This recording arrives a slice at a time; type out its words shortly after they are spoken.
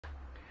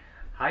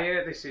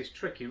Hiya, this is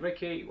Tricky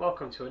Ricky.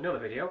 Welcome to another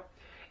video.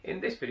 In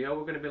this video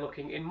we're going to be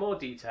looking in more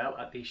detail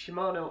at the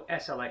Shimano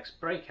SLX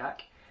brake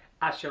hack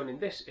as shown in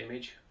this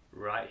image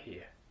right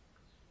here.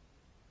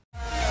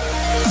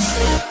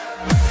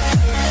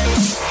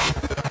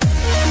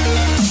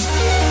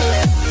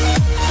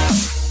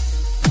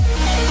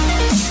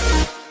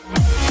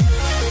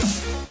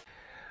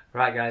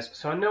 Right guys,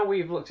 so I know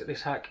we've looked at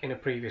this hack in a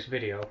previous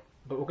video,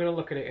 but we're going to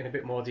look at it in a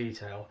bit more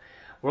detail.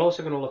 We're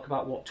also going to look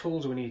about what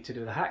tools we need to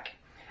do the hack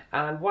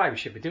and why we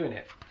should be doing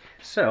it.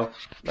 So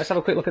let's have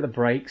a quick look at the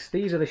brakes.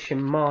 These are the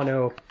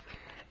Shimano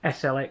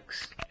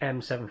SLX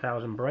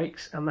M7000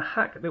 brakes, and the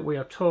hack that we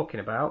are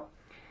talking about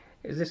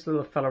is this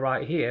little fella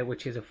right here,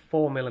 which is a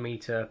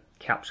 4mm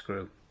cap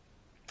screw,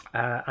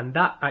 and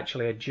that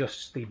actually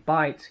adjusts the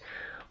bite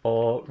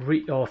or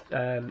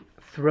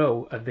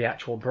throw of the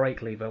actual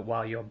brake lever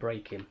while you're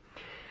braking.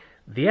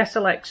 The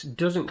SLX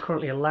doesn't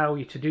currently allow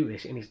you to do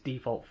this in its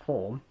default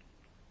form,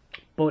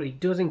 but it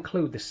does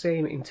include the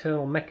same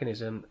internal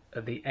mechanism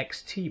of the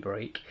XT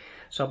brake.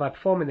 So by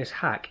performing this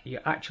hack,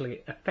 you're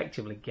actually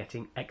effectively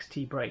getting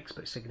XT brakes,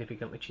 but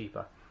significantly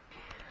cheaper.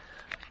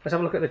 Let's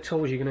have a look at the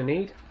tools you're going to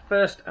need.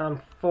 First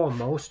and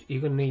foremost,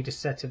 you're going to need a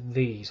set of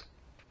these,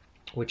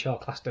 which are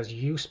classed as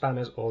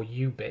U-spanners or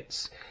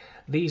U-bits.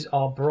 These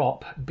are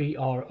BROP,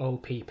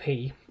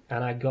 B-R-O-P-P,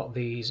 and I got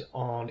these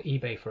on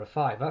eBay for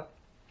 $5.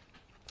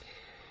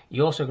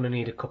 You're also going to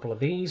need a couple of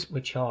these,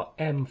 which are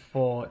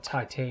M4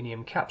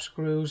 titanium cap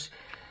screws.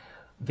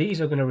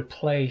 These are going to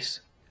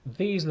replace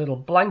these little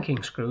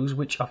blanking screws,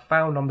 which are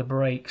found on the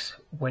brakes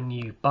when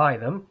you buy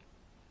them.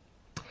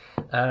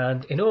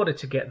 And in order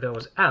to get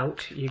those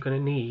out, you're going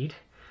to need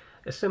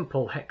a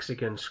simple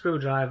hexagon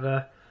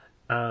screwdriver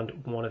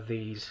and one of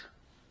these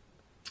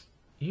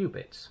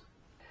U-bits.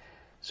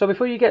 So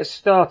before you get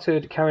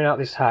started carrying out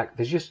this hack,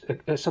 there's just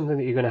something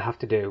that you're going to have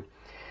to do.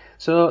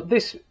 So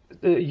this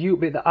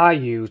U-bit that I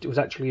used, it was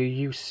actually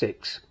a U6.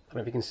 I don't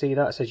know if you can see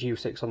that, it says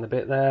U6 on the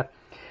bit there.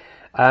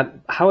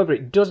 However,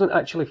 it doesn't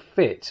actually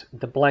fit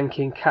the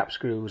blanking cap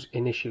screws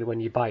initially when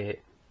you buy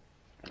it.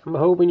 I'm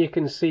hoping you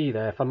can see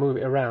there, if I move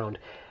it around,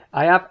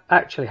 I have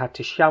actually had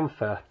to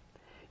chamfer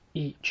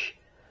each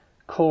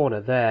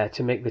corner there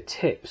to make the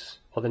tips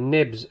or the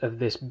nibs of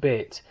this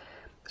bit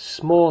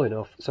small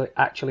enough so it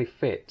actually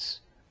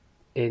fits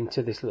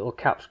into this little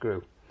cap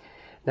screw.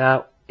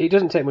 Now, it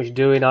doesn't take much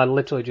doing. I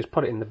literally just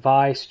put it in the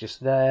vise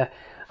just there,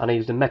 and I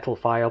used a metal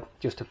file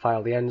just to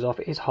file the ends off.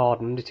 It is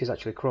hardened, it is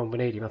actually chrome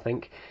vanadium I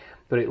think,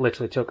 but it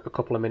literally took a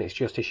couple of minutes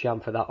just to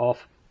chamfer that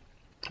off.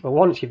 But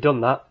once you've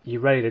done that,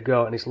 you're ready to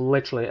go, and it's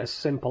literally as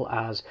simple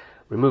as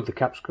remove the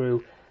cap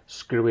screw,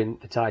 screw in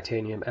the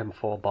titanium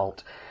M4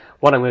 bolt.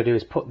 What I'm going to do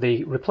is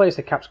replace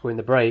the cap screw in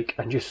the brake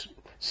and just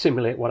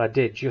simulate what I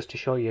did just to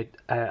show you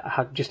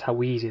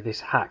how easy this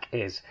hack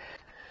is.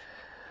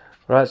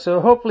 Right, so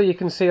hopefully you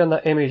can see on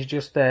that image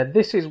just there,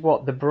 this is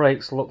what the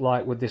brakes look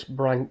like with this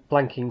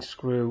blanking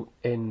screw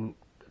in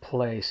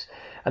place.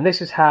 And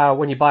this is how,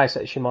 when you buy a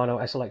set of Shimano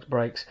SLX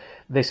brakes,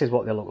 this is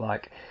what they look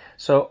like.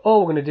 So all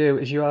we're going to do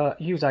is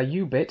use our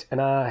U-bit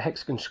and our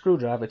hexagon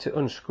screwdriver to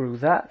unscrew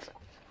that.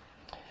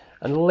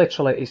 And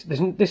literally,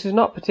 this is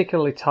not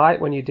particularly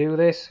tight when you do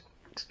this.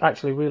 It's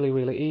actually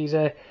really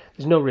easy.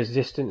 There's no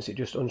resistance, it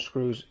just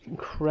unscrews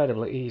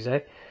incredibly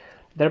easy.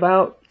 They're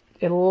about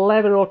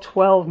 11 or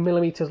 12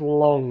 millimeters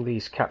long,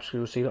 these cap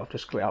screws, so you don't have to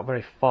screw it out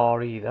very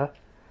far either.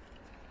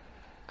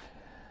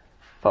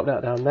 Pop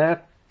that down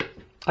there,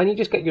 and you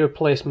just get your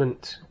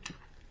replacement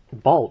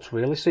bolts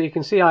really. So you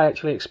can see I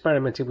actually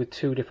experimented with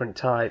two different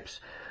types,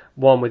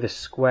 one with a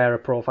squarer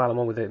profile and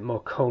one with a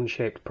more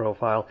cone-shaped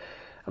profile.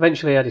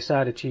 Eventually I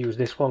decided to use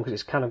this one because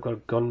it's kind of got a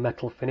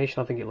gunmetal finish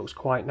and I think it looks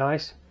quite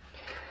nice.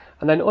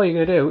 And then all you're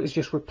going to do is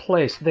just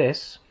replace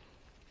this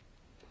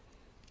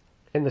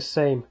in the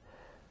same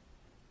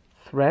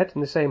thread,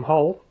 in the same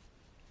hole.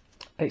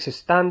 It's a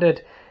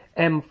standard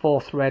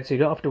M4 thread, so you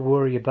don't have to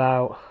worry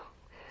about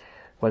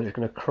whether it's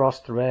going to cross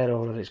thread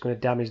or whether it's going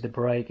to damage the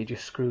brake. It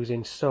just screws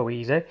in so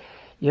easy.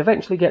 You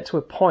eventually get to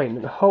a point,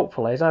 and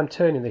hopefully as I'm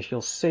turning this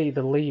you'll see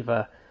the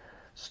lever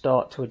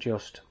start to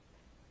adjust.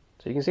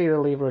 So you can see the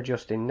lever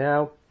adjusting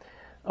now,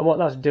 and what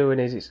that's doing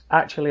is it's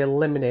actually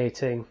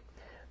eliminating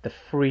the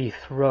free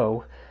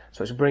throw,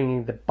 so it's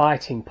bringing the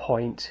biting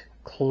point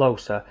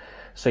closer,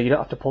 so you don't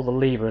have to pull the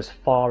lever as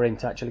far in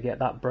to actually get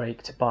that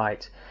brake to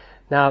bite.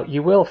 Now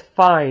you will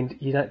find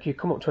you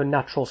come up to a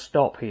natural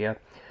stop here.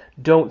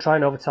 Don't try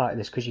and over tighten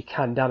this because you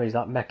can damage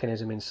that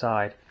mechanism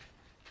inside.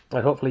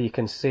 And hopefully you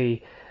can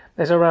see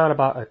there's around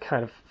about a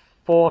kind of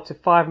 4 to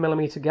 5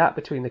 millimeter gap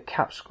between the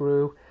cap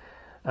screw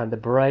and the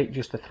brake,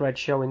 just the thread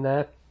showing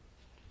there.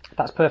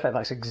 That's perfect,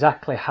 that's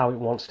exactly how it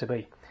wants to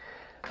be.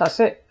 That's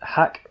it,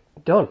 hack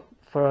done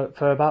for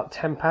about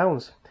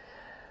 £10.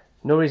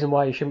 No reason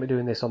why you shouldn't be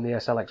doing this on the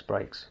SLX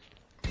brakes.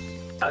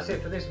 That's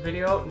it for this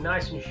video,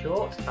 nice and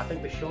short. I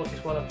think the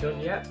shortest one I've done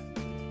yet.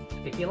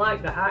 If you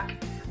like the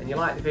hack and you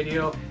like the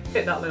video,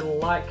 hit that little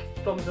like,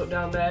 thumbs up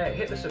down there,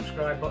 hit the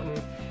subscribe button.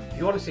 If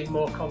you want to see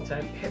more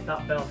content, hit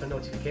that bell for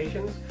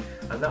notifications.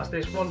 And that's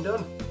this one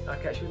done. I'll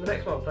catch you in the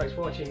next one. Thanks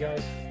for watching,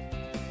 guys.